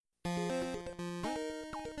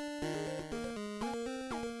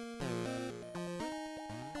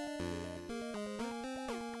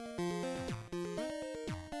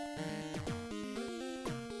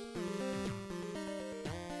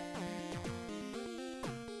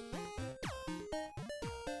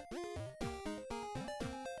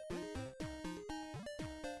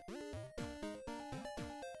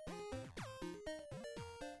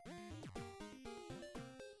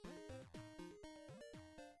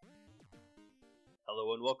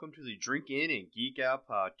Hello and welcome to the Drink In and Geek Out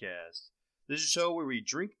podcast. This is a show where we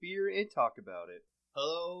drink beer and talk about it.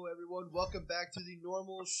 Hello, everyone. Welcome back to the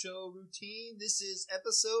normal show routine. This is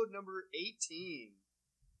episode number 18.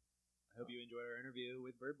 I hope you enjoyed our interview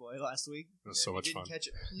with Bird Boy last week. It was so much fun. If you didn't catch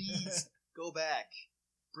it, please go back.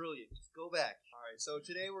 Brilliant. Just go back. All right, so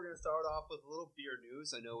today we're going to start off with a little beer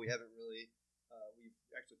news. I know we haven't really, we've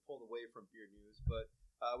actually pulled away from beer news, but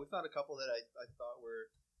we found a couple that I thought were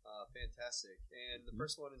fantastic. And the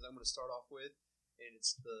first one is I'm going to start off with, and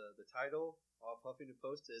it's the title of Huffington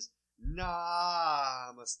Post is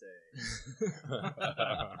Namaste.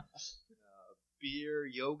 Beer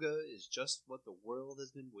yoga is just what the world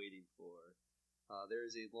has been waiting for. There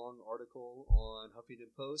is a long article on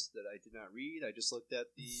Huffington Post that I did not read. I just looked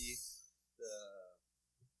at the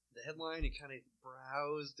headline and kind of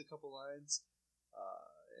browsed a couple lines.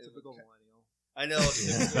 Typical millennial. I know,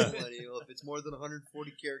 typical millennial. If it's more than 140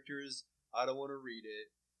 characters, I don't want to read it.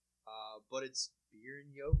 But it's beer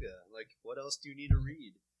and yoga. Like, what else do you need to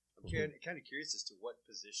read? I'm kind of curious as to what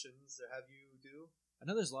positions they have you do. I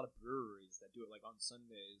know there's a lot of breweries that do it, like on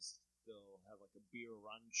Sundays. They'll have like a beer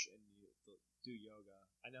lunch and they'll do yoga.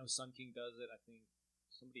 I know Sun King does it. I think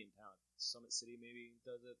somebody in town, Summit City maybe,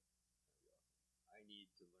 does it. I need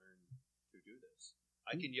to learn to do this.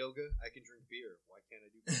 I can yoga. I can drink beer. Why can't I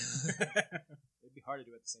do both? It'd be hard to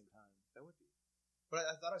do at the same time. That would be. But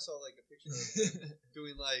I thought I saw like a picture of him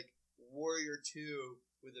doing like Warrior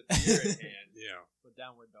 2 with a beer in hand. Yeah. But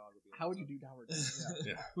downward dog would be. How would you do downward dog?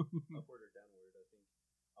 Yeah. Upward or downward, I think.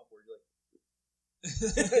 Upward, like.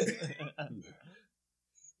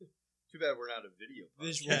 Too bad we're not a video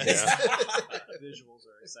podcast. Visuals. Visuals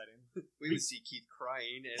are exciting. We would see Keith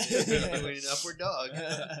crying and doing an upward dog.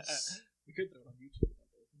 We could throw it on YouTube.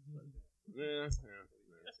 Yeah.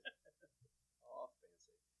 Oh,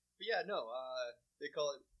 fancy. But yeah, no, they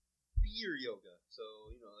call it beer yoga. So,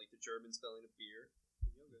 you know, like the German spelling of beer.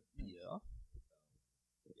 Yoga. Yeah.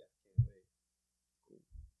 Yeah, can't wait. Cool.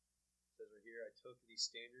 It says right here, I took the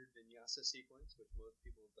standard vinyasa sequence, which most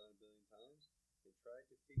people have done a billion times, and tried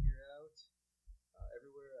to figure out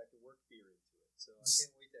everywhere I could work beer into it. So I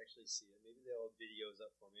can't wait to actually see it. Maybe they'll have videos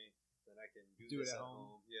up for me, then I can do this it at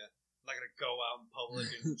home. Yeah. I'm not going to go out in public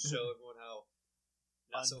and show everyone how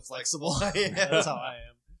not so Flexible. flexible. That's how I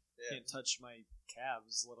am. Yeah. Can't touch my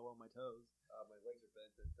calves, let alone my toes. My legs are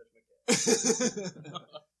bent and touch my calves.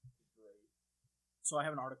 Great. So I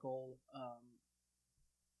have an article.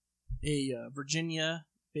 A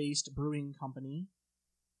Virginia-based brewing company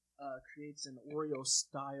creates an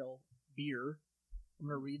Oreo-style beer. I'm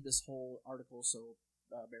going to read this whole article, so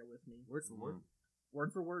bear with me. Word for word.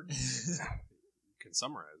 Word for word. You can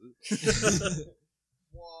summarize it.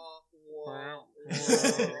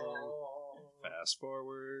 Fast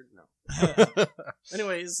forward. No.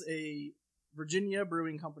 Anyways, a Virginia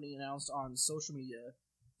brewing company announced on social media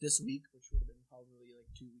this week, which would have been probably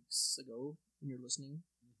like 2 weeks ago when you're listening.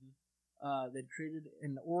 They'd created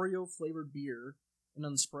an Oreo-flavored beer, and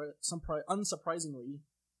unsurprisingly,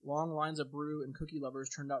 long lines of brew and cookie lovers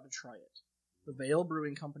turned out to try it. The Vale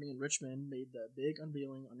Brewing Company in Richmond made the big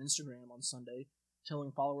unveiling on Instagram on Sunday,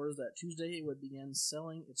 telling followers that Tuesday it would begin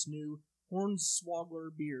selling its new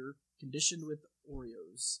Hornswoggle beer conditioned with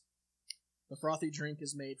Oreos. The frothy drink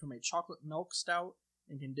is made from a chocolate milk stout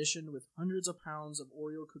and conditioned with hundreds of pounds of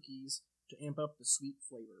Oreo cookies to amp up the sweet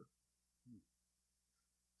flavor.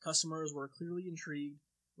 Customers were clearly intrigued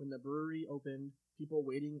when the brewery opened, people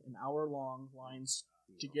waiting in hour-long lines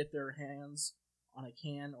to get their hands on a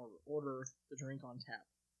can or order the drink on tap.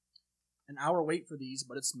 An hour wait for these,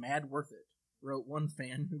 but it's mad worth it, wrote one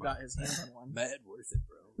fan who got his hands on one. Mad worth it,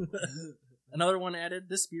 bro. Another one added,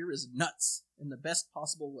 "This beer is nuts in the best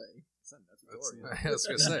possible way." I was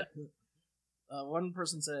going to say. One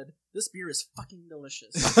person said, "This beer is fucking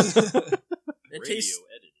delicious." It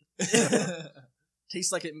Edited.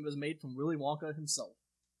 tastes like it was made from Willy Wonka himself.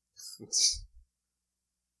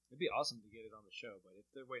 It'd be awesome to get it on the show, but if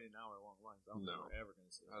they're waiting an hour long lines, I don't think we're ever going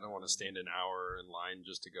to see it. I don't want to stand an hour in line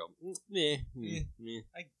just to go, I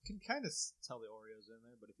can kind of tell the Oreos in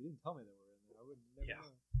there, but if you didn't tell me they were in there, I wouldn't never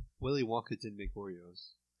know. Willy Wonka didn't make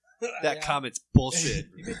Oreos. That comment's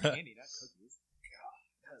bullshit. He made candy, not cookies.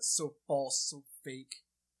 That's so false, so fake.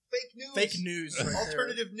 Fake news. Fake news. Right there.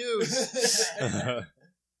 Alternative news.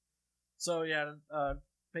 So yeah,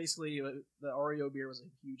 basically the Oreo beer was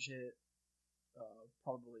a huge hit.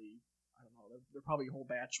 Probably, I don't know, their probably whole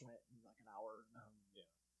batch went in like an hour.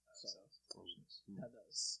 So that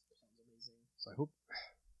does sounds amazing. So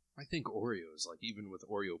I think Oreos, like even with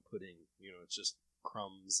Oreo pudding, you know, it's just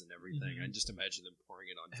crumbs and everything. I just imagine them pouring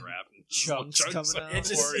it on draft and Chunks coming out.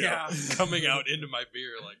 of Oreo coming out into my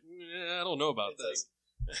beer. Like, I don't know about It's this.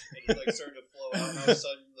 and it's like starting to flow out, and all of a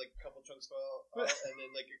sudden, like a couple chunks fall out, and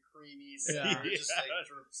then like a creamy center just like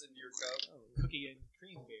drips into your cup. Oh, cookie and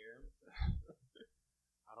cream beer.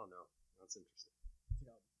 I don't know. That's interesting.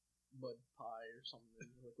 Mud pie or something in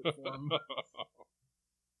liquid form.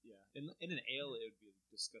 Yeah, in an ale it would be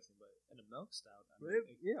disgusting, but in a milk stout, I Right,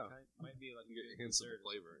 mean, yeah. might be like You a get good hints of dessert.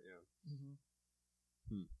 flavor. Yeah.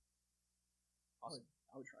 Awesome.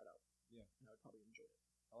 I would try it out. Yeah. And I would probably enjoy it.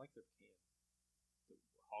 I like their can. The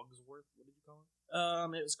Hogsworth. What did you call it?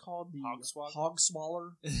 It was called the Hogswoggle? Hog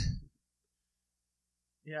Swaller.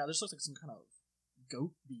 Yeah, this looks like some kind of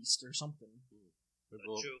goat beast or something. Maybe,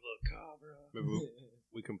 Chupacabra. maybe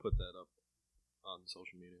we can put that up on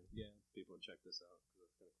social media. Yeah. People check this out. 'Cause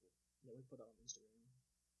that's kind of cool. Yeah, we put that on Instagram.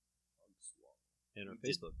 And on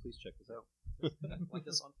Facebook, please check this out. Like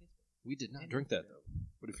us on Facebook. We did not drink that though.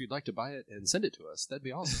 But if you'd like to buy it and send it to us, that'd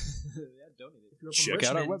be awesome. Yeah, donate it. If you're Check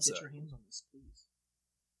out our Richmond, website. Get your hands on this, please.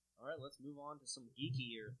 All right, let's move on to some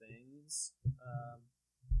geekier things.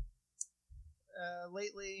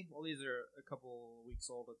 Lately, well, these are a couple weeks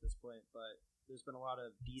old at this point, but there's been a lot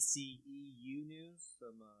of DCEU news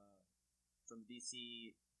from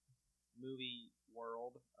DC movie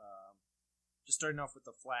world. Just starting off with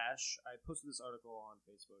The Flash, I posted this article on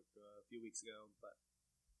Facebook a few weeks ago, but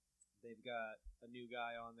they've got a new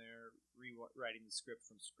guy on there rewriting the script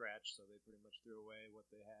from scratch, so they pretty much threw away what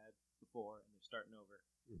they had before, and they're starting over.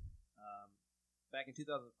 Back in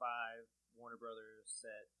 2005, Warner Brothers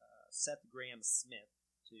set Seth Grahame-Smith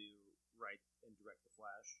to write and direct The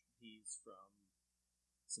Flash. He's from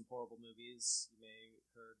some horrible movies. You may have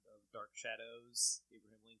heard of Dark Shadows,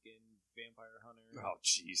 Abraham Lincoln, Vampire Hunter, Oh,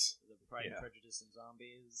 jeez. The Pride Yeah. and Prejudice and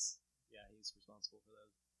Zombies. Yeah, he's responsible for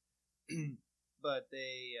those. But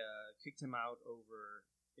they kicked him out over,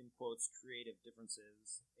 in quotes, creative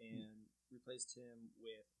differences, and replaced him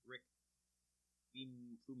with Rick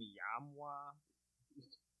Fumiyama.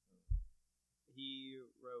 He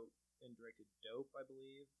wrote and directed Dope, I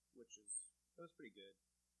believe, which was pretty good.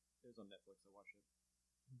 It was on Netflix. I watched it,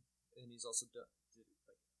 and he's also did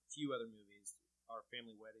like a few other movies. Our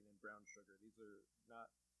Family Wedding and Brown Sugar. These are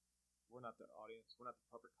not. We're not the audience. We're not the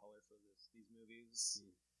proper color for these movies.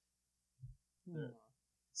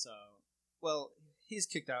 So, well, he's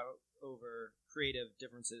kicked out over creative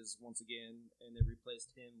differences once again, and they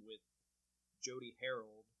replaced him with Jody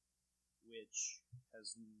Harold, which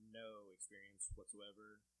has no experience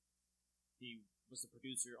whatsoever. He was the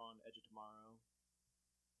producer on Edge of Tomorrow,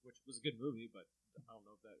 which was a good movie, but I don't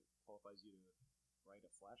know if that qualifies you to write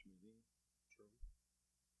a Flash movie. True.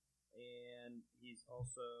 And he's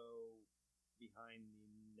also behind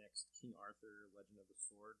the next King Arthur Legend of the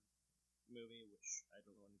Sword movie, which I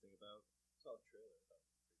don't know anything about. Saw the trailer.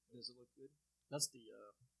 Does it look good? That's the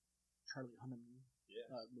Charlie Hunnam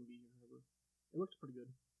movie or whatever. It looked pretty good.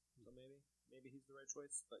 So maybe he's the right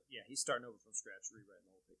choice. But yeah, he's starting over from scratch, rewriting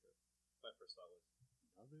the whole picture. My first thought was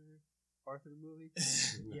another Arthur movie.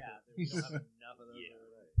 Yeah, we don't have enough of those. Yeah,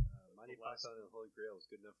 already. right. Mighty Python and the Holy Grail was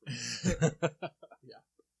good enough for me.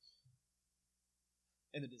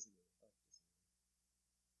 And the Disney movie. I like the Disney movie.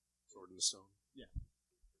 Sword in the Stone.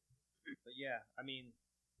 But yeah, I mean,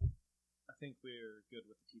 I think we're good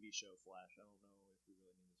with the TV show Flash. I don't know if we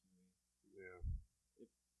really need this movie. Yeah.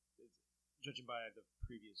 Judging by the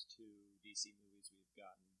previous two DC movies we've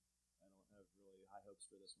gotten, I don't have really high hopes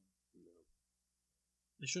for this one. No.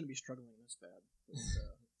 They shouldn't be struggling this bad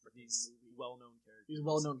For these well-known characters. These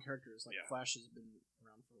well-known characters, like Yeah. Flash, has been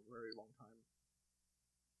around for a very long time.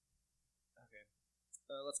 Okay.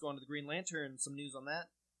 Let's go on to the Green Lantern. Some news on that.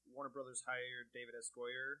 Warner Brothers hired David S.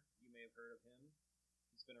 Goyer. You may have heard of him.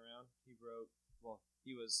 He's been around. He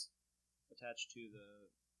was attached to the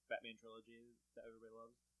Batman trilogy that everybody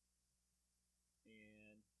loves,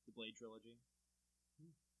 and the Blade trilogy,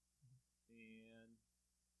 and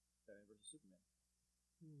Batman vs. Superman,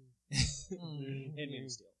 and Man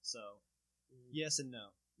of Steel. So, yes and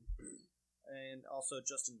no. And also,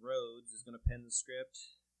 Justin Rhodes is going to pen the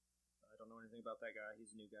script. I don't know anything about that guy.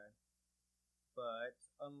 He's a new guy. But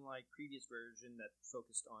unlike previous version that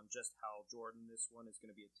focused on just Hal Jordan, this one is going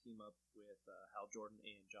to be a team up with Hal Jordan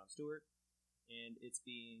and Jon Stewart, and it's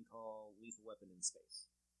being called Lethal Weapon in Space.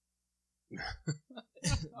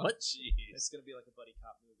 What? Jeez. It's going to be like a buddy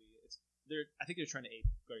cop movie. I think they're trying to ape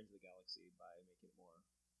Guardians of the Galaxy by making it more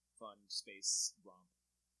fun space romp.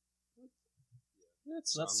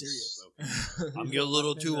 That's serious. Okay. I'm getting a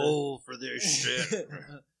little too old for this shit.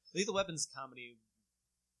 Lethal Weapon's comedy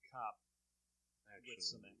cop with Action.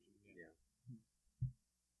 some action. Yeah.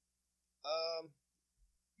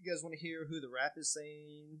 You guys want to hear who the rap is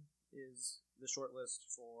saying is the short list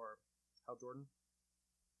for Hal Jordan?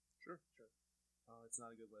 Sure. Oh, it's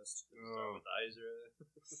not a good list. Start with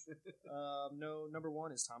Isra. No, number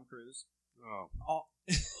 1 is Tom Cruise. Oh, Oh,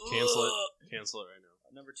 cancel it. Cancel it right now.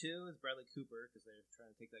 Number 2 is Bradley Cooper because they're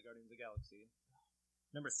trying to take that Guardians of the Galaxy.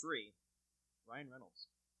 Number 3, Ryan Reynolds.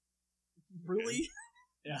 really?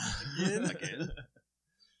 Yeah. Again?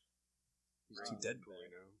 He's too Deadpool,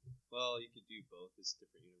 Well, you could do both. It's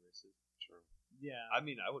different universes. Sure. Yeah. I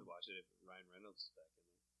mean, I would watch it if Ryan Reynolds is back in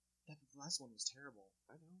it. That last one was terrible.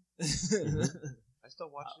 I know. I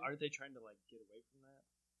still watch it. Aren't they trying to get away from that?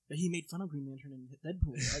 But he made fun of Green Lantern and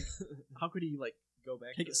Deadpool. Like, how could he Go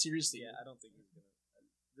back. take it seriously? Yeah, I don't think he's gonna.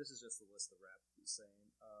 This is just the list of rap he's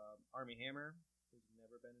saying. Armie Hammer, who's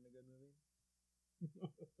never been in a good movie.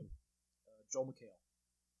 Joel McHale.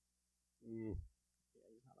 Mm, Yeah,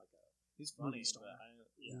 he's not like a. He's funny, Movie star. but I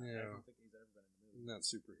Yeah. don't think he's ever been in a movie. not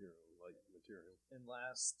superhero like material. And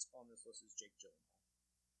last on this list is Jake Gyllenhaal.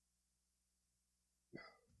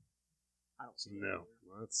 I don't see. No,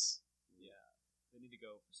 That that's Yeah, they need to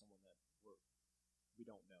go for someone that we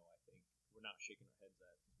don't know. I think we're not shaking our heads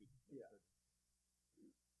at. Cause Yeah.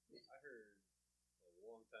 I heard a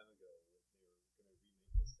long time ago when they were going to remake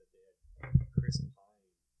this that they had Chris Pine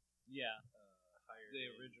Yeah, hired. they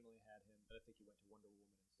in. originally had him, but I think he went to Wonder Woman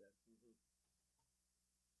instead.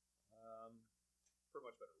 For a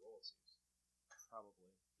much better role, it seems.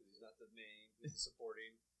 Probably. Because he's not the main, he's the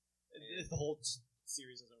supporting. The whole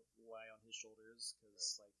series doesn't lie on his shoulders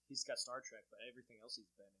because he's got Star Trek, but everything else he's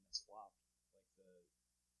been in has flopped. Like the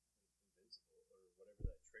Invincible or whatever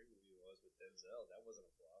that train movie was with Denzel, that wasn't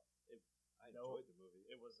a flop. I enjoyed the movie.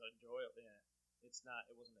 It was enjoyable. Yeah, it's not.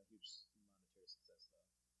 It wasn't a huge monetary success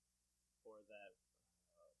though. Or that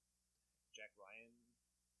Jack Ryan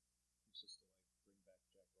used to bring back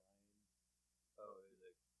Jack Ryan. Oh,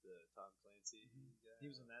 the Tom Clancy guy. He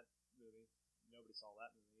was in that movie. Nobody saw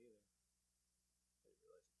that movie either. I didn't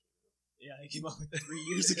realize it came out. Yeah, it came out 3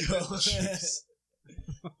 years ago.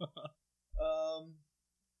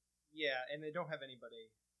 Yeah, and they don't have anybody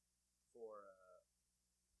for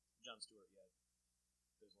Jon Stewart yet.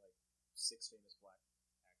 There's 6 famous black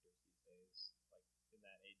actors these days, in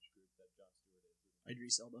that age group that Jon Stewart is.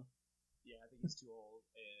 Idris Elba. Yeah, I think he's too old.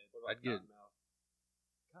 And What about I'd get- Cottonmouth?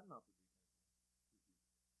 Cottonmouth would be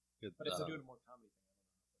good. good. But if they're doing a more comedy thing, I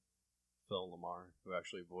don't know. Phil Lamar, who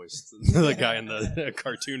actually voiced the guy in the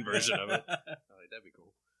cartoon version of it. That'd be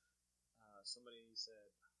cool. Somebody said,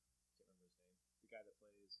 I can't remember his name, the guy that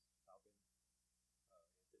plays Falcon,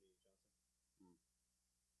 Anthony Johnson.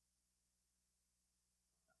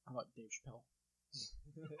 How about Dave Chappelle?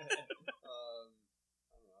 I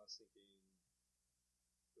don't know. I was thinking.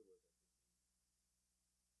 Who was it?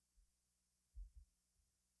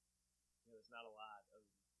 Yeah, there's not a lot of.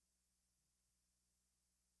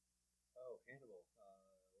 Oh, Hannibal.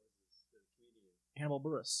 What is this? The comedian. Hannibal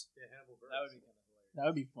Buress. Yeah, Hannibal Buress. That would be kind of hilarious. That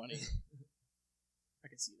would be funny. I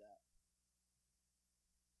could see that.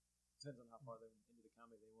 Depends on how far into the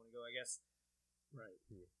comedy they want to go, I guess. Right.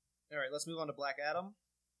 All right, let's move on to Black Adam.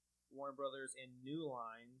 Warner Brothers and New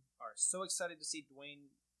Line are so excited to see Dwayne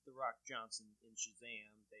 "The Rock" Johnson in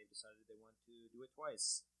Shazam. They've decided they want to do it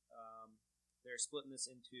twice. They're splitting this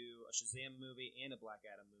into a Shazam movie and a Black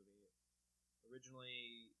Adam movie.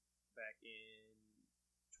 Originally, back in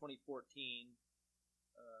 2014,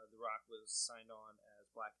 The Rock was signed on as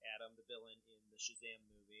Black Adam, the villain in the Shazam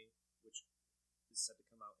movie, which is set to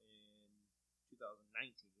come out in 2019.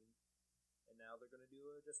 And now they're going to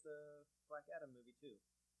do just a Black Adam movie too.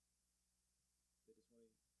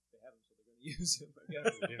 They have him, so they're going to use him. I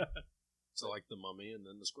guess. So like the Mummy and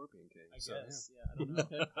then the Scorpion King. I So, guess. Yeah, I don't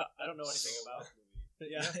know. I don't know anything about the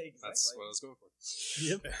movie. Yeah, exactly. That's what I was going for.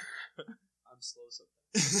 Yep. I'm slow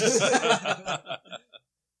sometimes.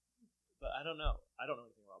 But I don't know. I don't know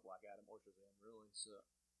anything about Black Adam or Shazam really, so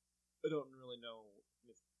I don't really know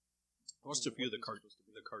if I watched a few of the what these are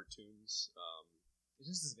supposed to be. cartoons. Is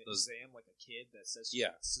this those- Shazam like a kid that says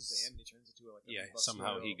Yeah. Shazam and he turns into a Yeah, robust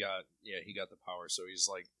somehow hero? he got the power, so he's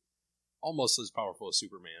almost as powerful as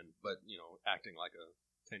Superman, but acting like a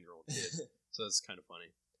 10-year-old kid. So it's kind of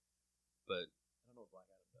funny. But I don't know what Black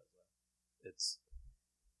Adam does though. it's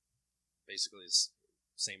basically his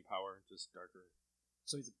same power, just darker.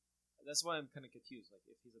 So that's why I'm kind of confused. Like,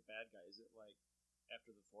 if he's a bad guy, is it like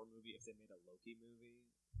after the Thor movie? If they made a Loki movie,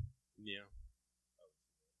 Yeah.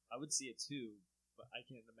 I would see it too. But I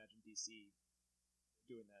can't imagine DC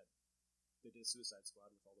doing that. They did Suicide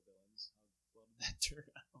Squad with all the villains. How well did that turn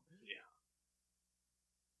out? Yeah.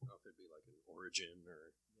 I don't know if it'd be like an origin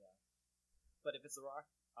or Yeah. But if it's The Rock,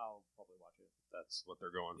 I'll probably watch it. that's what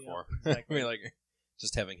they're going Yeah, for. exactly. I mean,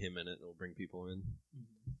 just having him in it will bring people in.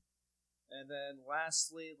 And then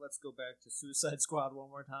lastly, let's go back to Suicide Squad one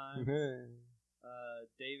more time.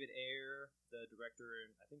 David Ayer, the director,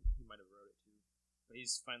 and I think he might have wrote it too, but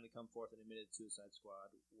he's finally come forth and admitted Suicide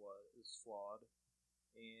Squad was flawed.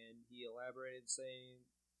 And he elaborated saying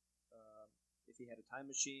if he had a time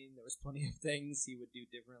machine, there was plenty of things he would do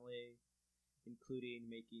differently, including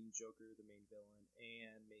making Joker the main villain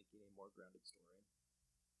and making a more grounded story.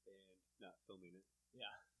 And not filming it.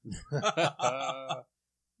 Yeah.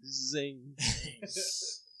 Zing.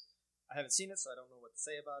 I haven't seen it, so I don't know what to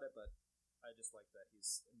say about it, but I just like that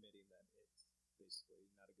he's admitting that it's basically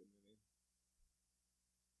not a good movie.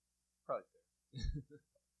 Probably fair.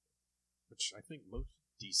 Which I think most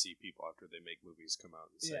DC people, after they make movies, come out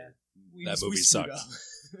and say, We- that we movie screwed sucks.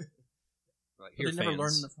 up. Like, But here, they never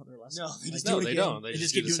fans, learn their lesson. No, they just do no, it they again. don't. They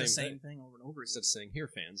just keep do the doing the same same thing over and over again. instead of saying, here,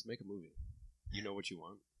 fans, make a movie. You know what you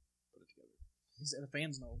want. Put it together. The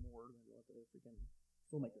fans know more than what the freaking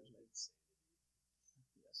filmmakers make.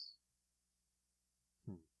 Yes.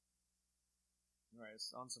 Alright,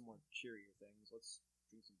 on some more cheerier things. Let's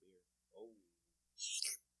drink some beer. Oh,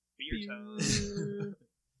 Beer time.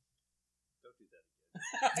 don't do that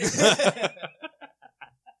again.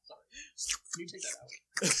 Can you take that out?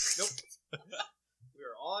 Nope. We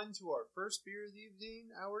are on to our first beer of the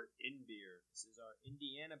evening, our In Beer. This is our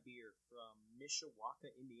Indiana beer from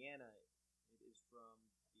Mishawaka, Indiana. It is from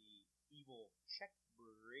the Evil Czech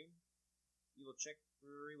Brewery. Evil Czech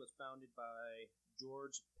Brewery was founded by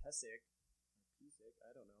George Pesek,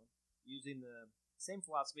 I don't know, using the same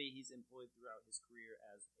philosophy he's employed throughout his career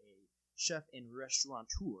as a chef and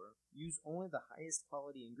restaurateur. Use only the highest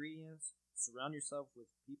quality ingredients. Surround yourself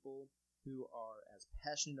with people who are as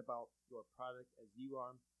passionate about your product as you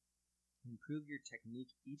are. Improve your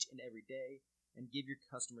technique each and every day and give your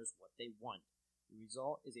customers what they want. The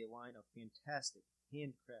result is a line of fantastic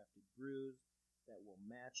handcrafted brews that will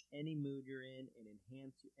match any mood you're in and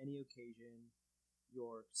enhance any occasion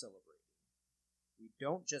you're celebrating. We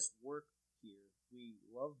don't just work here. We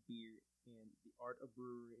love beer and the art of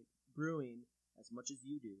brewing as much as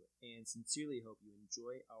you do, and sincerely hope you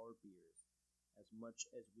enjoy our beers as much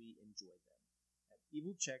as we enjoy them. At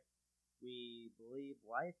Evil Czech, we believe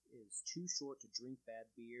life is too short to drink bad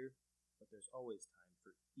beer, but there's always time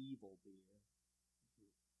for evil beer.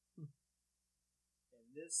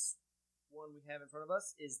 And this one we have in front of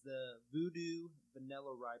us is the Voodoo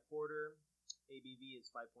Vanilla Rye Porter. ABV is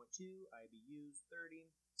 5.2, IBUs 30.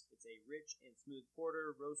 It's a rich and smooth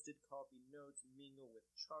porter. Roasted coffee notes mingle with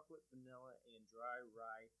chocolate, vanilla, and dry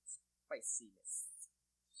rye spiciness.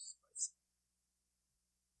 Spicy.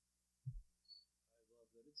 I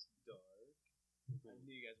love that it's dark. I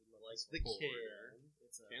knew you guys would love Like this the one. can.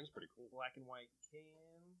 It's a Can's pretty cool. black and white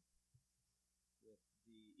can with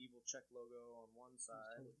the Evil Czech logo on one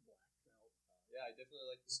side. Yeah, I definitely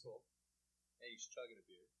like the skull. Hey, you should chug in a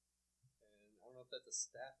beer. And I don't know if that's a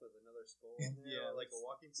staff with another skull on there, Yeah, or like a looks-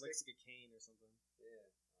 walking stick. Looks like a cane or something. Yeah,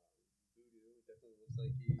 voodoo. It definitely looks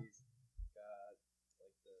like he's got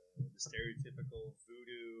like the stereotypical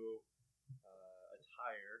voodoo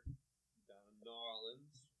attire down in New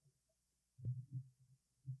Orleans.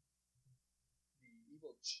 The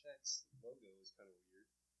Evil Czech's logo is kind of weird.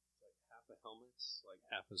 It's like half a helmet, like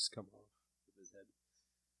half has come off of his head.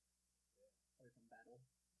 Away from battle.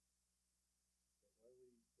 Why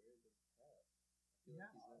would he wear the hat? I feel Yeah.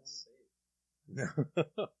 like he's not safe.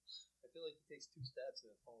 I feel like he takes 2 steps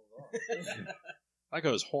and it falls off. I like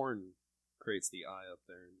how his horn creates the eye up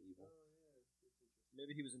there in evil.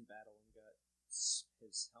 Maybe he was in battle and got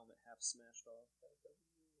his helmet half smashed off. Or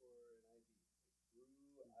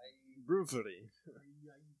an IV. Brewery.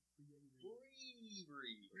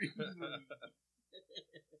 Brewery.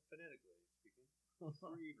 Phonetically speaking.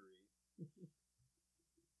 Brewery.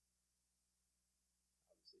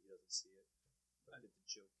 Obviously, he doesn't see it. But I did the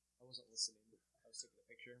joke. I wasn't listening. I was taking a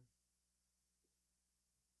picture.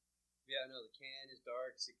 Yeah, no, the can is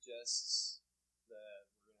dark, suggests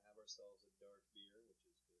that we're going to have ourselves a dark beer, which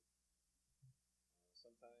is good.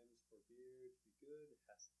 Sometimes for beer to be good, it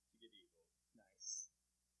has to get evil. Nice.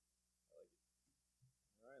 I like it.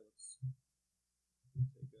 Alright, let's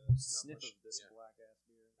take a sniff much, of this yeah. black ass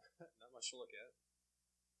beer. Not much to look at.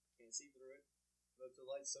 Can't see through it. But the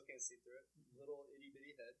light still can't see through it. Little itty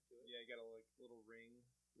bitty head to it. Yeah, you got a like little ring.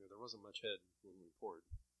 Yeah, there wasn't much head when we poured.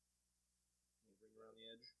 Little ring around the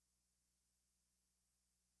edge.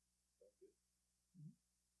 Smells good.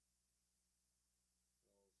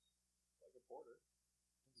 Smells like a porter.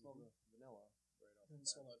 I smell the vanilla right off. And the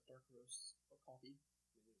smell bat. that dark roast of coffee.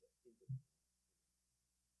 I mean, there's a hint of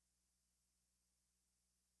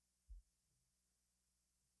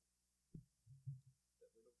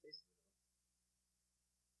definitely don't taste it enough.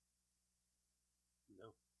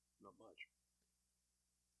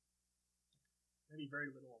 be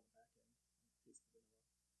very little on the back end. Taste the vanilla.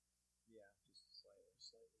 Yeah, just slightly.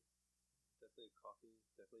 Definitely coffee.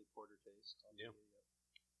 Definitely porter taste. Yeah.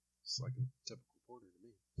 It's like a typical porter to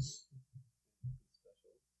me. Nothing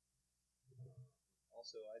special.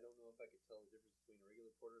 Also, I don't know if I could tell the difference between a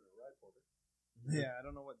regular porter and a rye porter. Yeah, I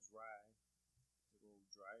don't know what dry. Is it a little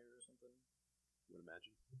drier or something? Would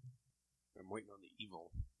imagine. I'm waiting on the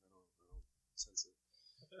evil. I don't sense it.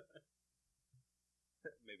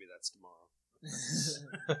 Maybe that's tomorrow.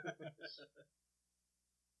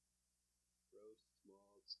 Roast,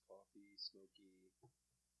 malts, coffee, smoky,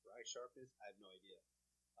 rye sharpness. I have no idea.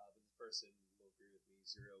 But this person will agree with me.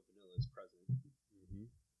 Zero vanilla is present. Mm-hmm.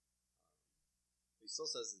 He still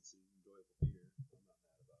says it's an enjoyable beer. I'm not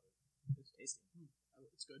mad about it. It's tasty.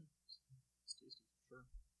 It's good. It's tasty for sure.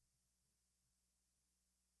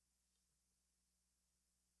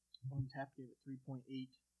 Untapped gave it 3.8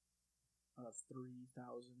 out of 3,300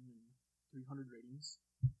 ratings.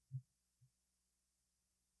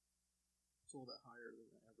 It's a little bit higher than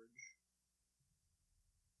the average.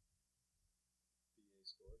 BA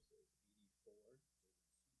score says 84.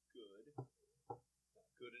 Good. Not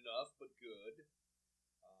good enough, but good.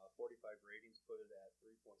 45 ratings put it at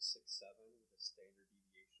 3.67 with a standard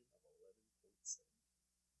deviation of 11.7.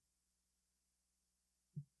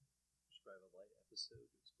 Should probably have a light episode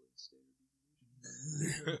to explain standard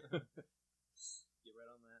deviation. Get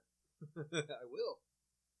right on that. I will.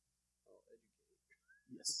 I'll educate.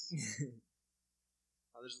 Yes.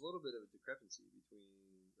 There's a little bit of a discrepancy between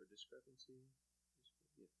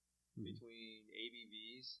between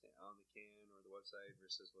ABVs on the can or the website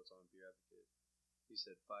versus what's on Beer Advocate. He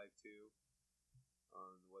said 5.2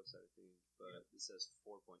 on the website, I think, but it says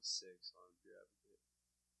 4.6 on Beer Advocate.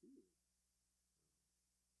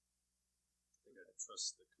 I think I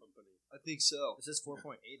trust the company. I think so. It says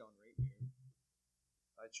 4.8 on Rate Beer.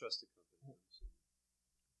 I trust the company.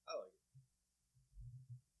 I like it.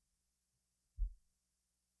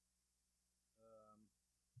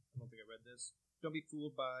 I don't think I read this. Don't be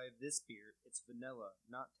fooled by this beer. It's vanilla,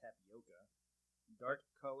 not tapioca. Dark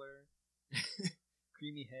color,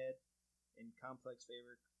 creamy head, and complex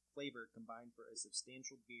flavor combined for a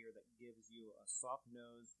substantial beer that gives you a soft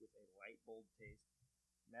nose with a light, bold taste.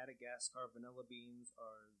 Madagascar vanilla beans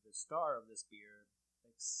are the star of this beer,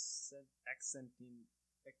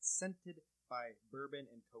 accented by bourbon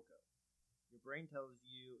and cocoa. Your brain tells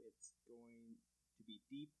you it's going to be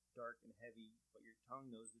deep, dark, and heavy, but your tongue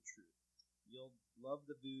knows the truth. You'll love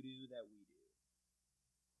the voodoo that we do.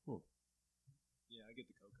 Yeah, I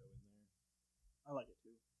get the cocoa in there. I like it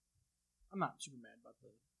too. I'm not super mad about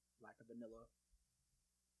the lack of vanilla.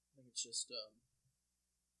 I think it's just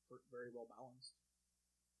very well balanced.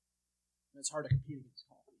 And it's hard to compete against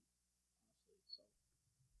coffee, honestly. So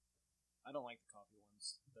I don't like the coffee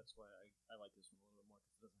ones. That's why I like this one a little bit more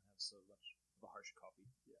because it doesn't have so much of a harsh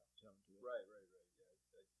coffee tone to it. Right.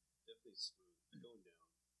 Yeah, definitely smooth. It's going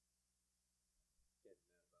down. Can't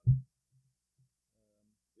be mad about it.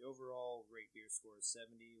 The overall rate beer score is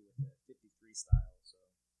 70 with a 53 style, so I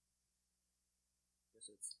guess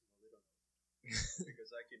it's Well, they don't know. Because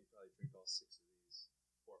I can probably drink all 6 of these.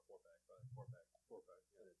 Four pack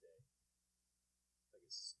in a day. I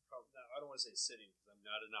guess probably. No, I don't want to say sitting because I'm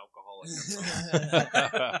not an alcoholic.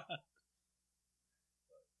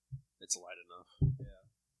 It's light enough. Yeah.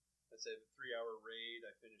 I'd say a 3-hour raid.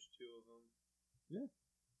 I finished 2 of them. Yeah.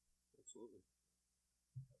 Absolutely.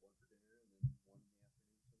 Have one for dinner and then one in the afternoon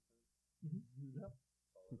sometime. Yep.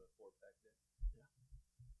 Call it a 4-pack day.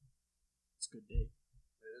 It's a good day.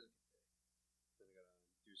 It is a good day. Then I gotta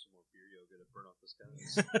do some more beer yoga to burn off the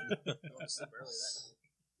skies. going to sleep early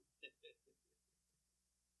that night.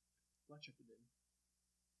 Well, I checked it in.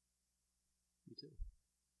 Me too.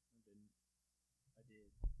 I didn't. I did.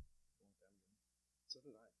 A long time ago. So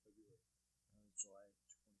did I. February. July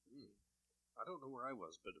 23. I don't know where I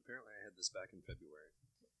was, but apparently I had this back in February.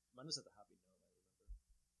 Mine was at the Hoppy Gnome, I remember.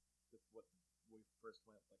 With what we first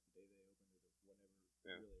went, like the day they opened it, or whatever,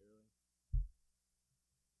 Yeah. really early.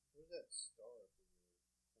 Where's that star up in the corner?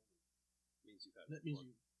 Means you've had That it means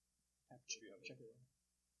before. you have to Should be able check it in.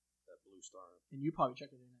 that blue star. And you probably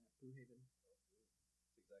checked it in at Blue Haven.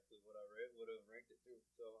 That's exactly what I would have ranked it to.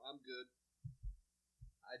 So I'm good.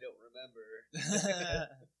 I don't remember.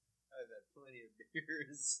 I've had plenty of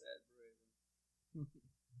beers at Raven.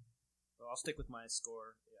 So I'll stick with my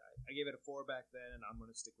score. Yeah, I gave it a 4 back then, and I'm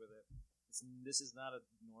going to stick with it. This is not a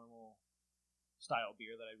normal style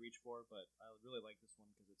beer that I reach for, but I really like this one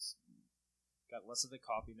because it's got less of the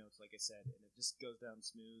coffee notes, like I said, and it just goes down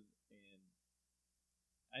smooth. And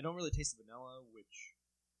I don't really taste the vanilla, which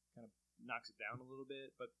kind of knocks it down a little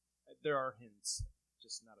bit, but there are hints,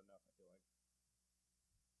 just not enough, I feel like.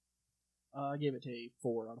 I gave it a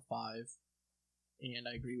 4 out of 5, and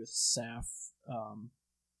I agree with Saf.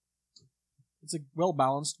 It's a well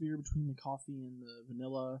balanced beer between the coffee and the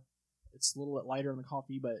vanilla. It's a little bit lighter on the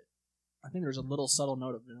coffee, but I think there's a little subtle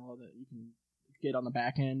note of vanilla that you can get on the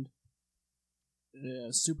back end.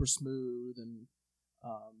 Super smooth, and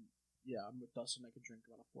I'm with Dustin. I could drink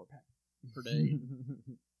about a 4-pack per day.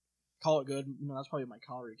 Call it good. That's probably my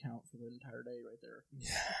calorie count for the entire day right there.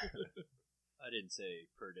 I didn't say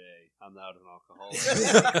per day. I'm not an alcoholic.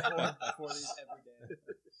 4 days every day.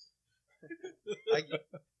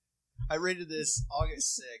 I rated this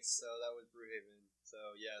August 6th, so that was Brewhaven. So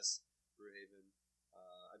yes, Brewhaven.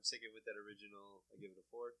 I'm sticking with that original. I give it a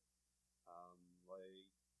 4.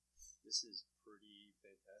 This is pretty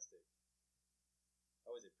fantastic.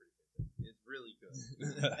 How is it pretty fantastic? It's really good.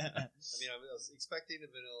 I was expecting a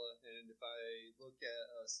vanilla, and if I look at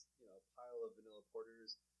a pile of vanilla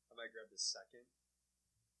porters, I might grab the second.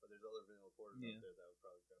 But there's other vanilla porters out there that I would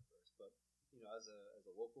probably grab first. But as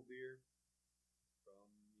a local beer from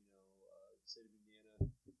the state of Indiana,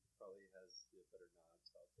 probably has a better nod,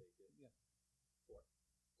 so I'll take it. Yeah. 4.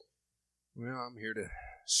 Well, I'm here to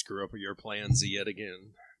screw up your plans yet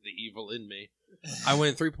again. The evil in me. I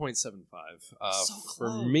went 3.75. For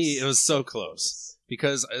me, it was so close.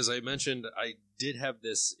 Because, as I mentioned, I did have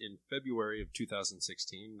this in February of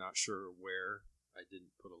 2016. Not sure where. I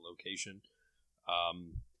didn't put a location.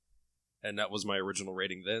 And that was my original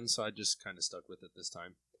rating then, so I just kind of stuck with it this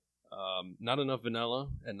time. Not enough vanilla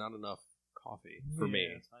and not enough coffee for me.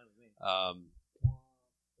 That's fine with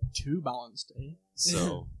me. Too balanced, eh?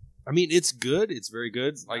 So, it's good. It's very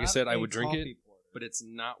good. It's like I not said, I a would drink it. coffee porter. But it's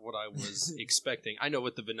not what I was expecting. I know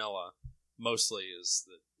with the vanilla, mostly is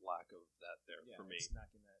the lack of that there for me. It's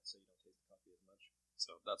knocking that so you don't taste the coffee as much.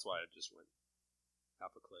 So that's why I just went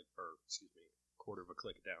quarter of a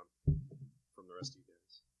click down from the rest of you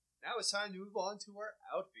guys. Now it's time to move on to our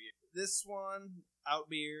out beer. This one,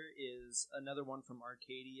 out beer, is another one from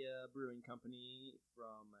Arcadia Brewing Company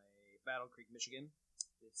from Battle Creek, Michigan.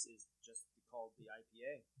 This is just called the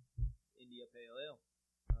IPA, India Pale Ale.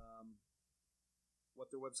 What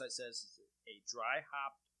their website says is a dry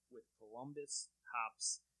hopped with Columbus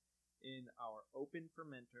hops in our open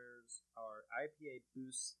fermenters. Our IPA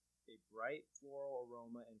boosts a bright floral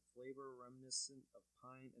aroma and flavor reminiscent of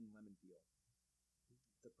pine and lemon peel.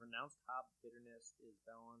 The pronounced hop bitterness is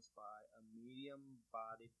balanced by a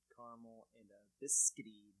medium-bodied caramel and a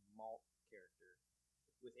biscuity malt character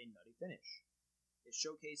with a nutty finish. It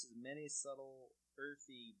showcases many subtle,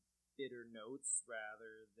 earthy, bitter notes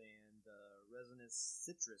rather than the resinous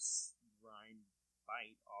citrus rind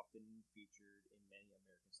bite often featured in many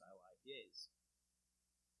American-style IPAs.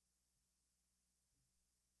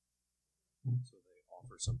 So they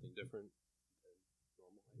offer something different than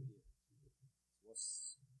normal IPA.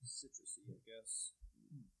 Less citrusy, I guess.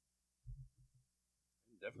 I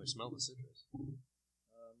can definitely smell the citrus.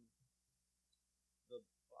 The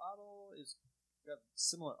bottle is got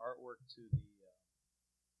similar artwork to the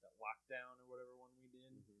that Lockdown or whatever one we did.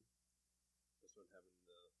 Mm-hmm. This one having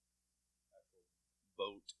the actual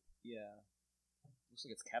boat. Yeah, looks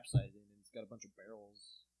like it's capsizing and it's got a bunch of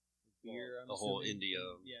barrels of beer. The whole India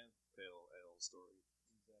pale ale story.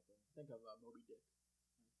 Exactly. Think of Moby Dick.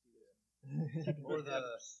 Or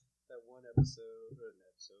that one episode,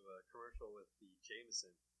 commercial with the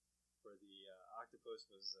Jameson, where the octopus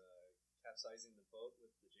was capsizing the boat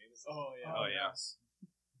with the Jameson. Oh yeah. Oh, yeah. Yes.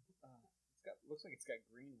 Looks like it's got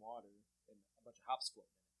green water and a bunch of hops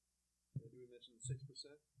floating in it. Did we mention the 6%?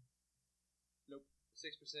 Nope. 6%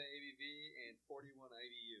 ABV and 41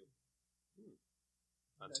 IBU.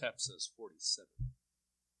 On tap says 47.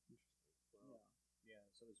 Yeah,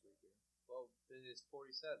 so does Great Beer. Well, then it's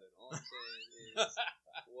 47. All I'm saying is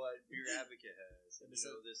what Beer Advocate has. And this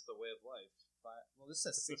the way of life. Well, this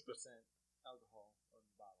says 6% alcohol on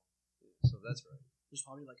the bottle. Yeah, so that's right. There's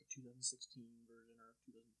probably like a 2016 version or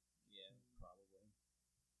 2000. Yeah, probably.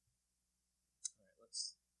 All right,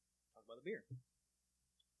 let's talk about the beer.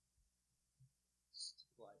 It's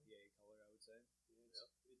typical IPA color, I would say.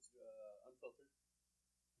 It's unfiltered.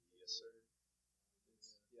 Yes, sir.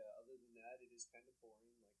 Other than that, it is kind of boring,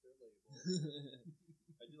 like their label.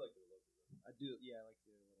 I do like their logo, though. I do, yeah, I like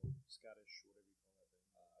the little Scottish, whatever you call that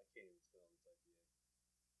thing. I can't even smell this IPA.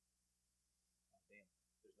 Oh, damn.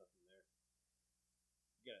 There's nothing there.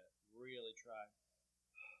 You gotta really try.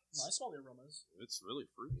 No, I smell the aromas. It's really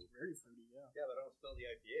fruity. It's very fruity, yeah. Yeah, but I don't smell the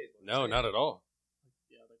IPAs. No, not at all.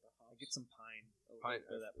 Yeah, like the hops. I get some pine. Pine.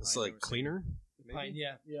 That It's pine like cleaner. The pine,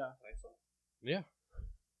 yeah. Yeah. Yeah.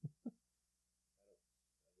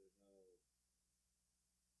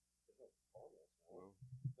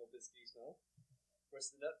 No biscuity smell.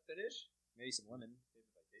 Where's the nut finish? Maybe some lemon. Maybe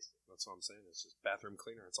if I taste it. That's what I'm saying. It's just bathroom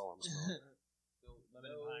cleaner. That's all I'm smelling. Lemon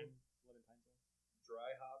No and pine. Lemon pine.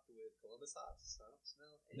 dry hopped with Columbus hops. I don't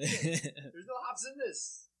smell anything. There's no hops in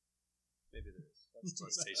this. Maybe there is.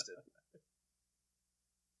 Let's taste it.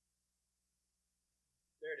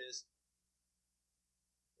 There it is.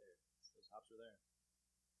 Those hops are there.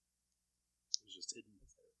 It was just hidden. You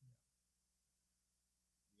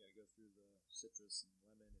gotta go through the citrus and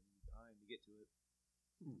lemon and pine to get to it.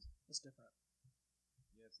 That's different.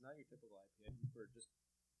 Yeah, it's not your typical IPA. For just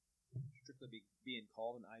strictly being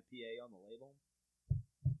called an IPA on the label,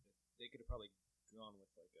 they could have probably gone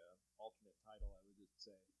with like a alternate title. I would just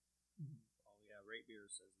say. Oh yeah, Rate Beer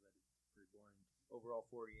says that it's pretty boring. Overall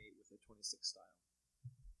 48 with a 26 style.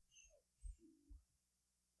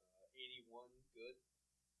 81 good.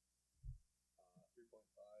 3.5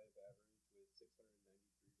 average with 693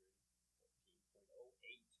 rating.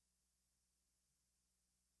 14.08.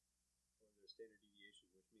 For their standard deviation,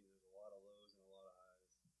 which means there's a lot of lows and a lot of highs.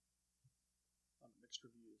 On mixed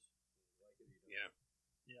reviews. You like it, you don't.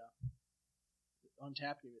 Yeah.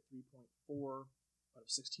 Untapped gave it 3.4 out of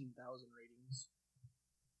 16,000 ratings.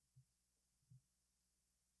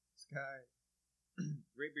 This guy,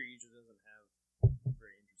 Rate Beer usually doesn't have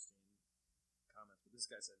very interesting comments, but this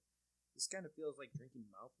guy said, "This kind of feels like drinking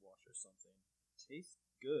mouthwash or something. Tastes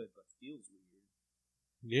good, but feels weird."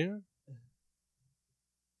 Yeah.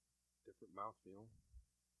 Different mouthfeel.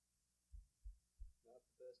 Not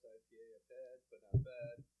the best IPA I've had, but not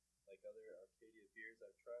bad. Like other Arcadia beers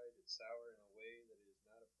I've tried, it's sour in a way that is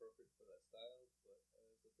not appropriate for that style, but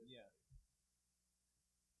it's a good Yeah. value.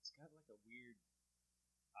 It's got like a weird,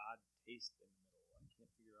 odd taste in the middle. I can't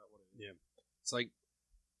figure out what it is. Yeah. It's like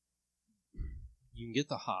you can get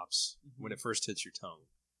the hops when it first hits your tongue,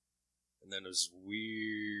 and then there's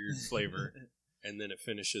weird flavor, and then it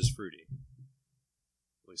finishes fruity.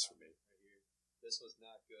 At least for me. Right here. This was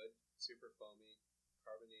not good. Super foamy,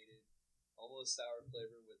 carbonated, almost sour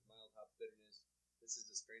flavor with mild hop bitterness. This is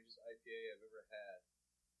the strangest IPA I've ever had.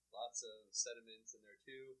 Lots of sediments in there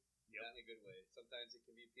too. Not in a good way. Sometimes it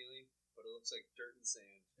can be appealing, but it looks like dirt and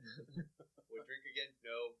sand. Would drink again?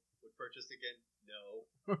 No. Would purchase again? No.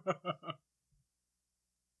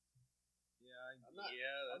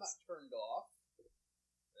 I'm not turned off.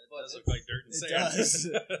 It But does look it's- like dirt and it sand.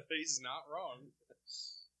 does. He's not wrong.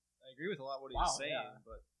 I agree with a lot what Wow, he's saying, yeah.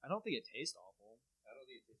 but I don't think it tastes awful. I don't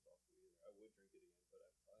think it tastes awful either. I would drink it again, but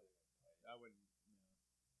I'm fine. I wouldn't.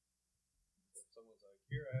 If someone's like,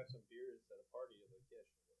 "Here, I have some beers at a party," I'm like, "Yeah,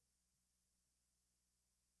 sure."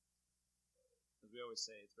 As we always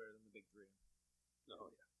say, it's better than the big three.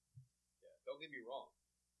 No, Yeah, don't get me wrong,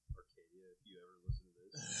 Arcadia. If you ever listen to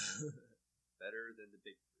this, better than the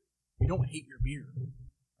big three. We don't hate your beer.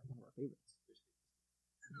 One of our favorites.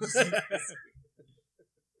 Don't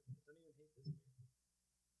even hate this beer.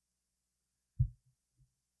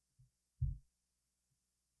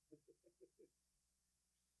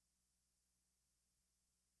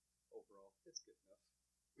 Overall, it's good enough.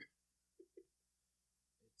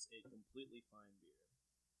 It's a completely fine beer.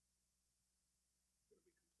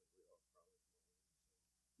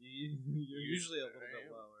 You're usually a little bit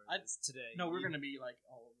lower. I'd- Today. No, we're gonna be like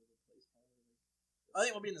all over the place. Probably. I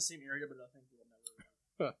think we'll be in the same area, but I think we'll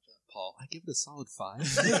never. Paul, I give it a solid 5.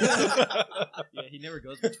 Yeah, he never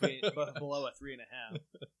goes below a 3.5,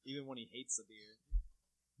 even when he hates the beer.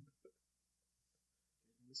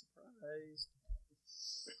 Be surprised.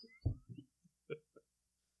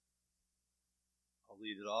 I'll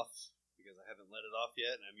lead it off because I haven't let it off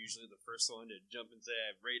yet, and I'm usually the first one to jump and say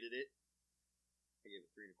I've rated it. I gave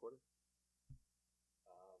it 3 1/4.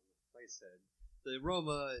 Like I said, the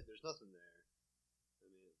aroma, there's nothing there. I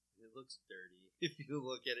mean, it looks dirty if you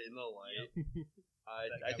look at it in the light.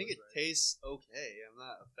 That I guy think was it right. tastes okay. I'm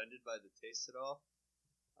not offended by the taste at all.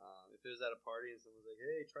 If it was at a party and someone's like,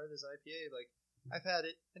 "Hey, try this IPA," like, I've had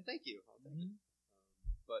it, and thank you. I'll take it.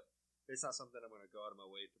 But it's not something I'm going to go out of my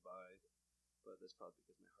way to buy. But that's probably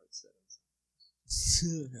because my heart's set on something.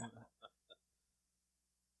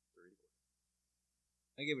 3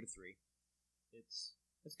 I give it a 3.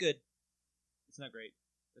 It's good. It's not great.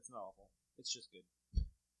 It's not awful. It's just good.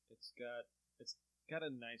 It's got a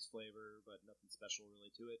nice flavor, but nothing special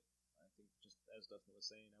really to it. I think just as Dustin was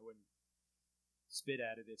saying, I wouldn't spit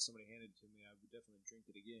at it if somebody handed it to me. I would definitely drink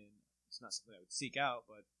it again. It's not something I would seek out,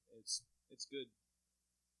 but it's good.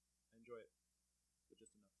 I enjoy it, but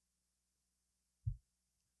just enough.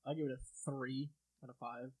 I'll give it a 3 out of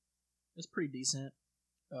 5. It's pretty decent.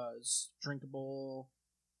 It's drinkable.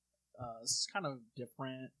 It's kind of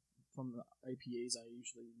different from the IPAs I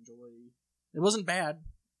usually enjoy. It wasn't bad.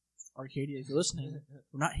 Arcadia, if you're listening,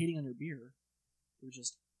 we're not hating on your beer. It was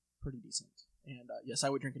just pretty decent. And yes, I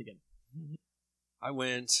would drink it again. I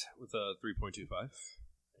went with a 3.25, and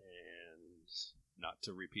not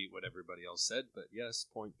to repeat what everybody else said, but yes,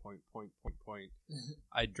 point.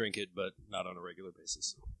 I'd drink it, but not on a regular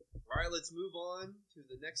basis. All right, let's move on to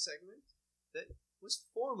the next segment that was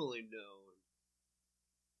formerly known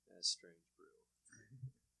as Strange Brew.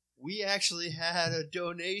 We actually had a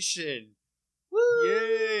donation. Woo!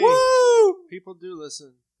 Yay! Woo! People do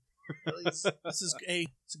listen. This is a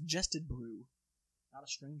suggested brew, not a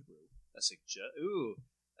strange brew.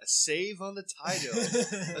 A save on the title.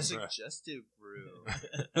 A suggestive brew.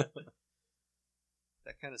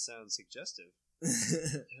 That kind of sounds suggestive.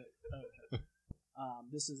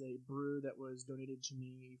 This is a brew that was donated to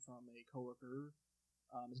me from a coworker.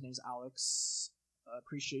 His name's Alex.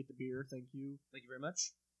 Appreciate the beer. Thank you. Thank you very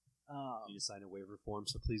much. You need to sign a waiver form,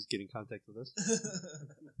 so please get in contact with us.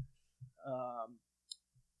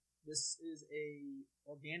 This is a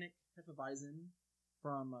organic Hefeweizen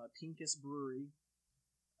from Pincus Brewery.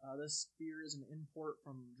 This beer is an import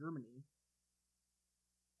from Germany.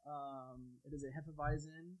 It is a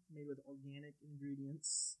Hefeweizen made with organic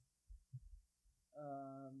ingredients.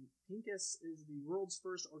 Pincus is the world's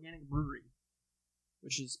first organic brewery,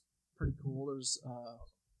 which is pretty cool. There's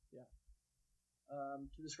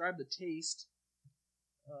to describe the taste,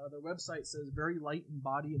 their website says very light in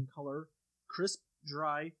body and color, crisp,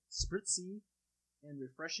 dry, spritzy, and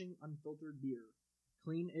refreshing unfiltered beer.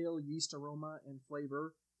 Clean ale yeast aroma and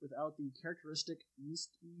flavor without the characteristic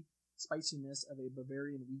yeasty spiciness of a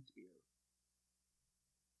Bavarian wheat beer.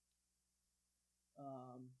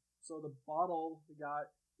 So the bottle we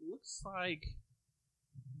got looks like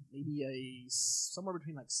maybe somewhere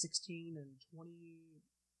between like 16 and 20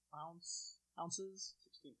 ounces.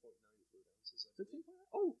 16.9 fluid ounces. 16?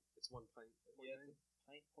 Oh, It's 1 pint. Yeah,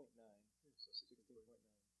 pint 0.9. So 16.9.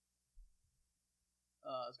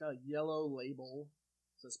 It's got a yellow label.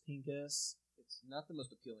 It says Pincus. It's not the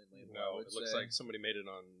most appealing label. I No, would it looks say. like somebody made it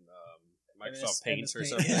on Microsoft Paint MS or Paint.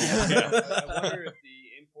 something. Yeah. I wonder if the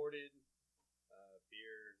imported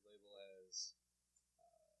beer label has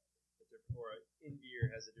a different, or in beer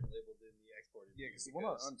has a different label than the exported. Yeah, beer, because the one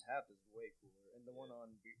on Untapped is way cooler, and the one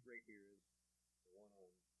on right here is. the one on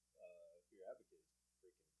Beer Advocate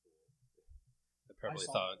is freaking cool. I probably I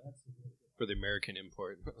saw thought that. That's really good. for the American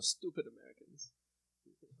import, stupid Americans.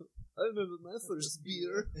 I remember my first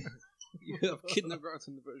beer. You have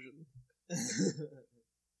kindergarten version.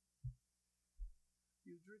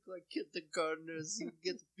 You drink like kindergartners, you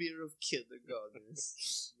get beer of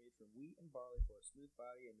kindergartners. Made from wheat and barley for a smooth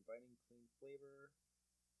body and inviting clean flavor,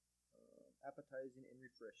 appetizing and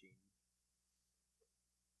refreshing.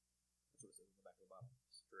 That's what it says on the back of the bottle.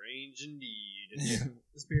 Strange indeed.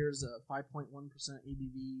 This beer is 5.1%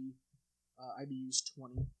 ABV. IBU's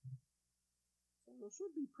 20. So it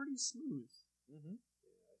should be pretty smooth. Mm-hmm.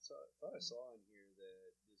 Yeah, I thought I saw in here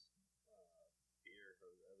that this beer, or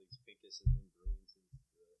at least Pincus, has been brewing since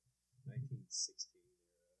the 1916 era.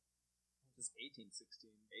 It's 1816.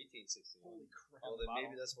 1816. Holy crap. Oh, then Bottle.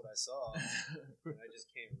 maybe that's what I saw. And I just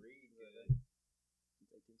can't read good. Since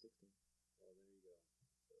 1816. Well, there you go.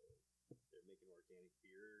 So they're making organic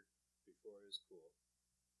beer before it was cool.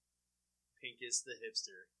 Pincus the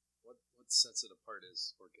hipster. What sets it apart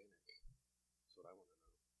is organic? That's what I want to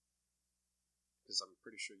know. Because I'm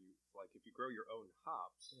pretty sure you if you grow your own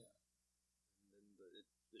hops, then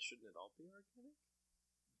shouldn't it all be organic?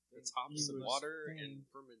 It's hops You and would water think- and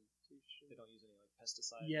fermentation. They don't use any like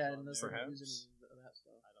pesticides. Yeah, on and that's there. not Perhaps. using any of that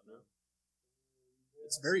stuff. I don't know.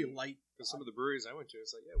 It's very light. Because some of the breweries I went to,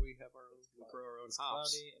 it's like, yeah, we have our own, we grow our own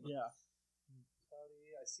hops. Cloudy and Yeah.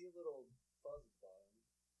 Cloudy. I see a little fuzz bottom.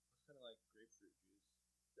 it's kind of like grapefruit juice.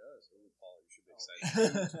 It does. Ooh, Paul, you should be Oh.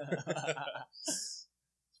 excited.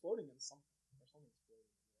 It's floating in something. Or something's floating.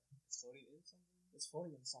 It's floating in something. It's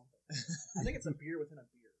floating in something. I think it's a beer within a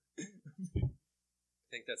beer. I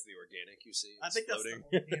think that's the organic you see. I It's think that's floating.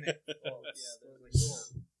 the organic. Oh, Yeah, yeah, there's there's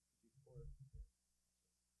like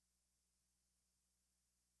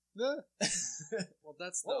little. Well,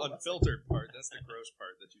 that's the Whoa, that's unfiltered part. That's the gross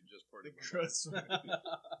part that you just poured in.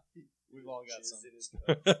 We've all got Jizz some. in his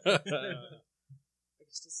cup. I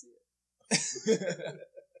can still see it.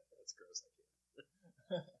 That's gross. I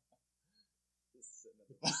can't. Just sitting at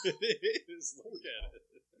the Just look at it.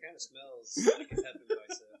 It kind of smells like a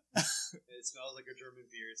Hefeweizen. It smells like a German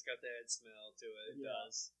beer. It's got that smell to it. It Yeah.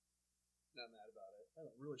 does. Not mad about it.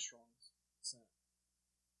 That's a really strong scent.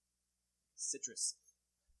 citrus.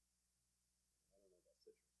 I don't know about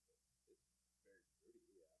citrus, but it's very fruity.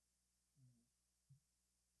 Yeah.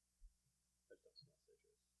 I don't smell citrus.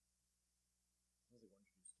 Smells like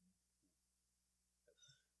orange juice to me.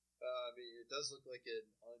 I mean, it does look like an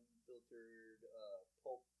unfiltered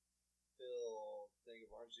pulp fill thing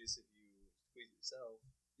of orange juice if you squeeze it yourself.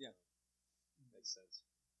 Yeah. Makes sense.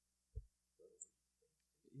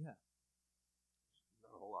 Yeah.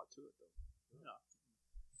 Not a whole lot to it though.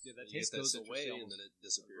 Yeah, that You taste get goes citrusy away and then it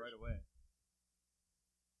disappears. right away.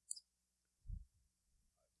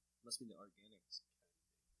 Must be the organics.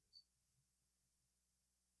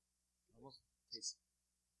 Almost tastes.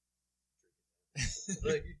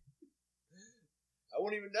 Like, I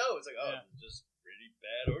won't even know. It's like, oh, Yeah. it's just really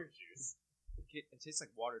bad orange juice. It tastes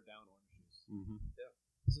like watered down orange juice. Mm-hmm.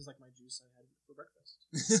 This is like my juice I had for breakfast.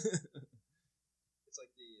 It's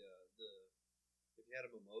like the if you had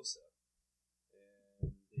a mimosa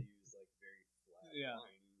and they use like very flat Yeah.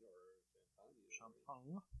 wine or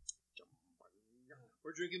Champagne.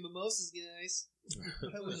 We're drinking mimosas, guys.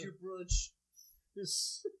 How was your brunch?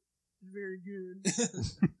 It's very good.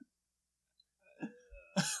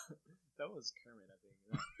 That was Kermit, I think.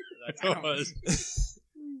 That was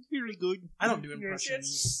very good. I don't do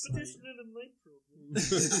impressions. But that's none of my problem.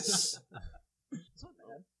 It's not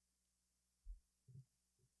bad.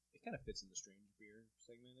 It kind of fits in the strange beer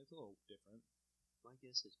segment. It's a little different. My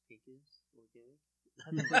guess is pink is organic.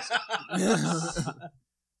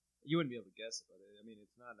 You wouldn't be able to guess it, but I mean,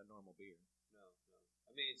 it's not a normal beer. No.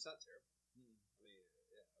 I mean, it's not terrible. I mean,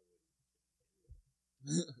 yeah, I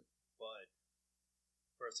wouldn't. But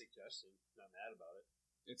for a suggestion, not mad about it.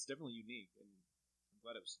 It's definitely unique, and I'm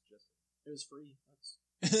glad it was suggested. It was free.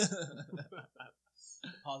 That's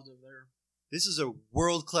positive there. This is a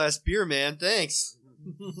world class beer, man. Thanks.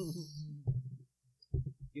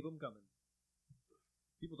 Keep them coming.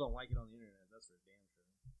 People don't like it on the internet, that's for damn sure.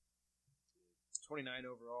 29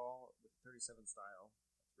 overall with 37 style.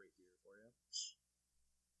 That's great beer for you.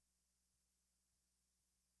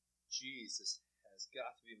 Jeez, this has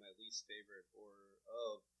got to be my least favorite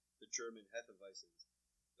of the German Hefeweizens.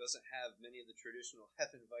 Doesn't have many of the traditional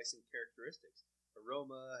Hefeweizen characteristics.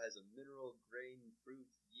 Aroma has a mineral grain,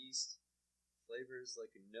 fruit, yeast, flavors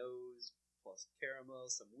like a nose, plus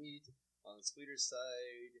caramel, some wheat. On the sweeter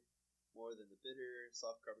side, more than the bitter,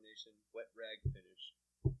 soft carbonation, wet rag finish.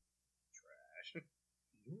 Trash.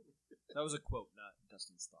 That was a quote, not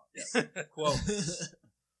Dustin's thought. Yes. Quote.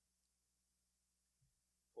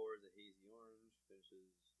 Pour the hazy orange,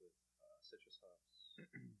 finishes with citrus hops.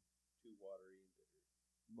 Too watery and bitter.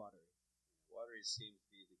 Watery seems to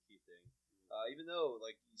be the key thing. Even though,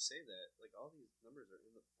 like, you say that, like, all these numbers are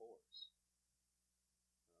in the fours.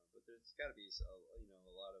 But there's got to be,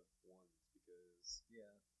 a lot of ones because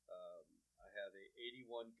I have a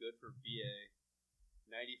 81 good for VA,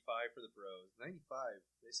 95 for the bros. 95,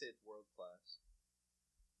 they say it's world class.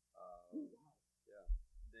 Yeah.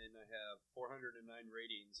 Then I have 409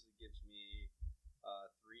 ratings. It gives me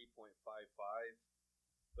 3.55,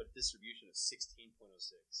 but distribution of 16.06.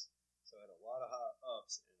 So I had a lot of hot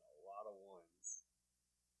ups and a lot of ones.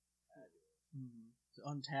 So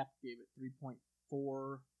Untapped gave it 3.4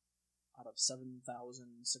 out of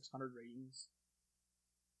 7,600 ratings.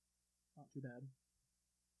 Not too bad.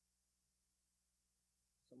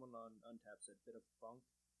 Someone on Untapped said bit of funk.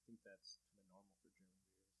 I think that's kind of normal for German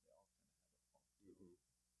beers. They all kind of have a funk. Mm-hmm.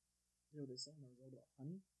 You know what they say? There was a little bit of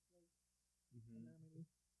honey in there, maybe.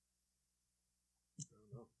 I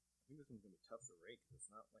don't know. I think this one's going to be tough to rate because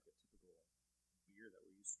it's not like a typical beer that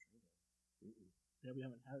we're used to drinking. Yeah, we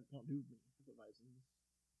don't do many Hefeweizens.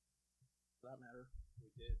 For that matter.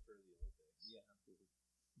 We did for the Olympics. Yeah.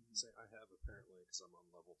 Say I have apparently because I'm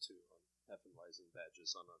on level 2 on Hefeweizen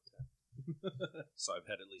badges on Untapped. So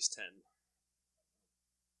I've had at least 10.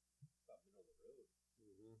 About middle of the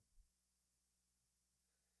road.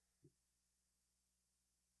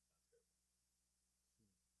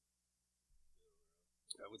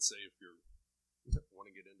 I would say if you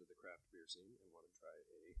want to get into the craft beer scene and want to try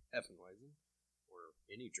a Hefeweizen or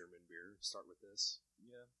any German beer, start with this.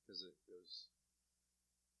 Yeah. Because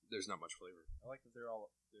there's not much flavor. I like that they're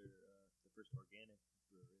the first organic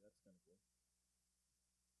brewery. That's kind of cool.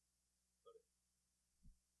 Probably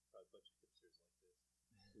a bunch of hipsters like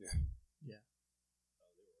this. Yeah. Yeah.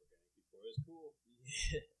 Oh, they were organic before. It was cool.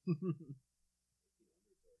 Yeah.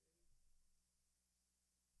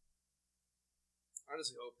 I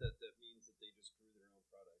honestly hope that means that they just grew their own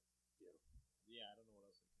product. Yeah, I don't know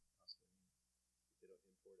what else it could possibly mean. They don't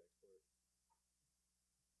import, export.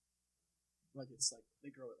 Like it's like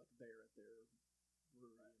they grow it like there at their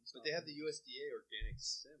brewery and stuff. But they have the USDA organic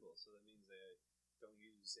symbol, so that means they don't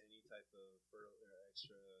use any type of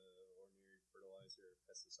extra ordinary fertilizer,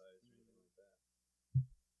 pesticides, or anything like that.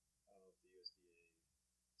 I don't know what the USDA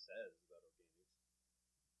says about organics.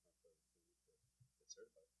 Not for food, but it's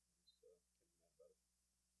certified. So I can't be mad about it.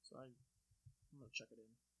 So So I'm gonna check it in.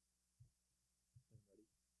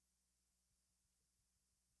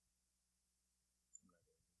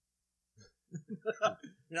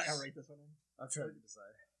 You're not gonna rate this one in? I'm trying to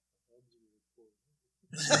decide.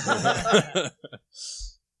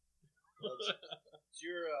 It's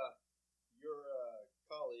your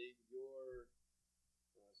colleague, your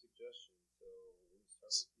suggestion. So we'll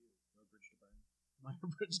start with you. No bridge to burn. My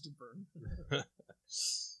bridge to burn.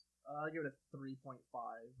 I give it a 3.5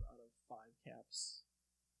 out of 5 caps.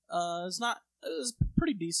 It's not. It was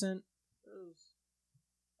pretty decent. It was.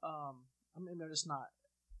 I mean, I'm just not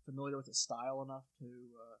familiar with the style enough to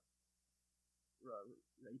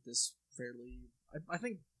rate this fairly. I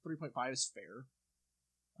think 3.5 is fair.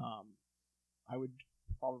 I would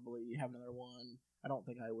probably have another one. I don't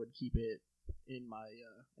think I would keep it in my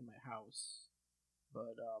house,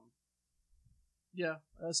 but yeah,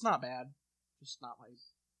 it's not bad. Just not my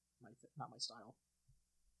style.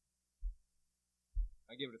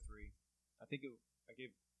 I give it a 3. I think I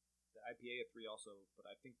gave the IPA a 3 also, but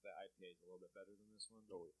I think the IPA is a little bit better than this one.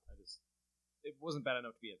 It wasn't bad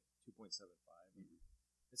enough to be a 2.75.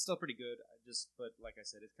 It's still pretty good. But like I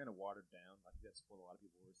said, it's kind of watered down. I think that's what a lot of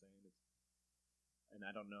people were saying. And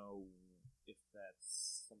I don't know if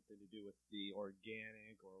that's something to do with the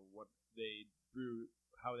organic or what they brew,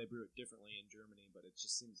 how they brew it differently in Germany. But it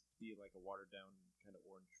just seems to be like a watered down kind of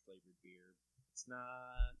orange flavored beer. It's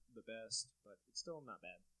not the best, but it's still not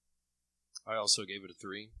bad. I also gave it a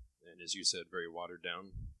 3, and as you said, very watered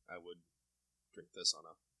down. I would drink this on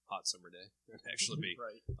a hot summer day. It'd actually be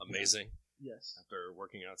Right. amazing Yes. after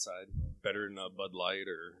working outside. Better than a Bud Light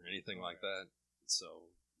or anything like that. So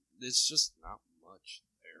it's just not much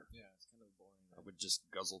there. Yeah, it's kind of boring. I would just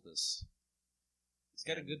guzzle this. It's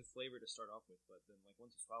got a good flavor to start off with, but then like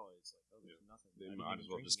once you swallow it, it's like, oh, there's nothing. They I didn't might even as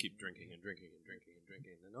well drink just keep anything. drinking and drinking and drinking and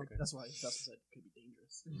drinking. And okay. That's why Dustin said it could be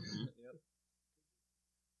dangerous. Yep.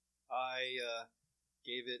 I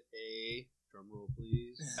gave it a drum roll,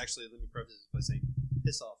 please. Actually, let me preface this by saying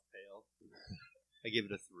piss off pale. I gave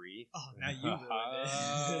it a 3. Oh, now you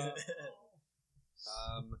ruined it.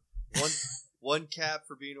 One cap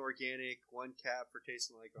for being organic, one cap for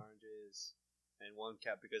tasting like oranges, and one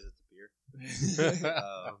cap because it's a beer.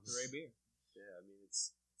 Gray beer. Yeah, I mean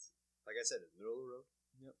it's like I said, it's middle of the road.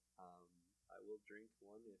 Yep. I will drink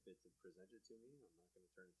one if it's presented to me. I'm not going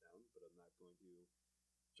to turn it down, but I'm not going to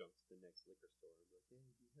jump to the next liquor store and be like, hey,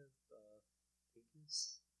 do you have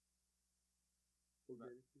pinkies? I'm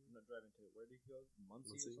not driving to where did you go?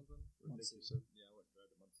 Muncie or Muncie? something? I think you said. Yeah, I wouldn't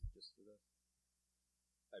drive to Muncie just for that.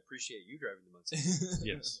 I appreciate you driving to Muncie.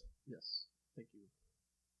 Yes. Yes. Thank you.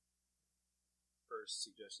 First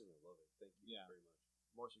suggestion, I love it. Thank you Yeah. very much.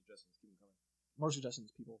 More suggestions, keep them coming. More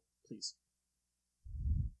suggestions, people, please.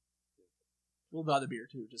 We'll buy the beer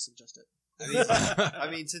too. Just suggest it. I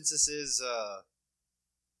mean, since this is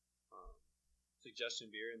suggestion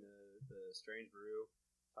beer and the strange brew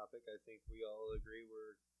topic, I think we all agree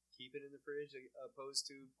we're keeping it in the fridge opposed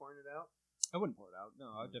to pouring it out. I wouldn't pour it out.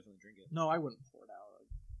 No, I'd definitely drink it. No, I wouldn't pour it out.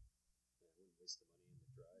 Yeah, I wouldn't waste the money in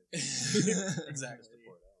the drive. Exactly. Just to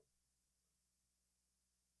pour it out.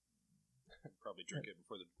 I'd probably drink it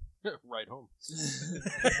before the ride home.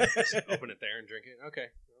 Open it there and drink it. Okay.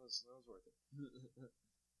 That was worth it.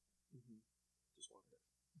 Just wanted it.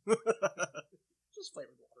 Just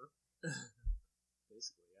flavored water.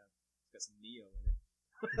 Basically, yeah. It's got some Neo in it.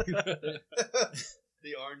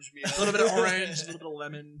 The orange meal. A little bit of orange, a little bit of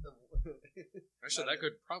lemon. Actually, that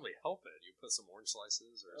could probably help it. You put some orange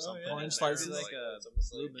slices or something. yeah. in Orange there, slices. Like a it's almost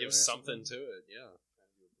blue like moon give or something to it. Yeah.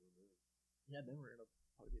 Yeah, then we're gonna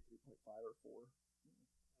probably be 3.5 or 4.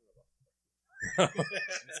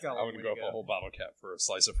 It's got a I long wouldn't way go to up a whole bottle cap for a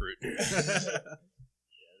slice of fruit. Yeah,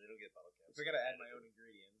 they don't get bottle caps. If I gotta add my own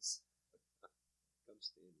ingredients. Comes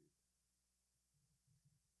standard.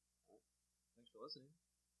 Thanks for listening.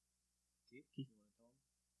 Keith, you want to tell them?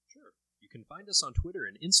 Sure. You can find us on Twitter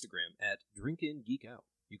and Instagram at DrinkinGeekOut.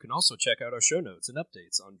 You can also check out our show notes and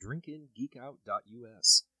updates on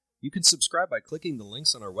drinkingeekout.us. You can subscribe by clicking the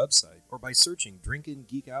links on our website or by searching Drinkin'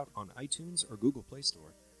 Geek Out on iTunes or Google Play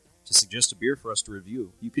Store. To suggest a beer for us to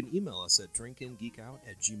review, you can email us at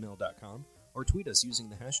drinkingeekout@gmail.com or tweet us using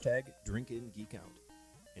the hashtag DrinkinGeekOut.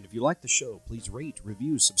 And if you like the show, please rate,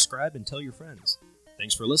 review, subscribe, and tell your friends.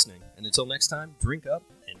 Thanks for listening, and until next time, drink up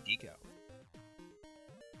and geek out.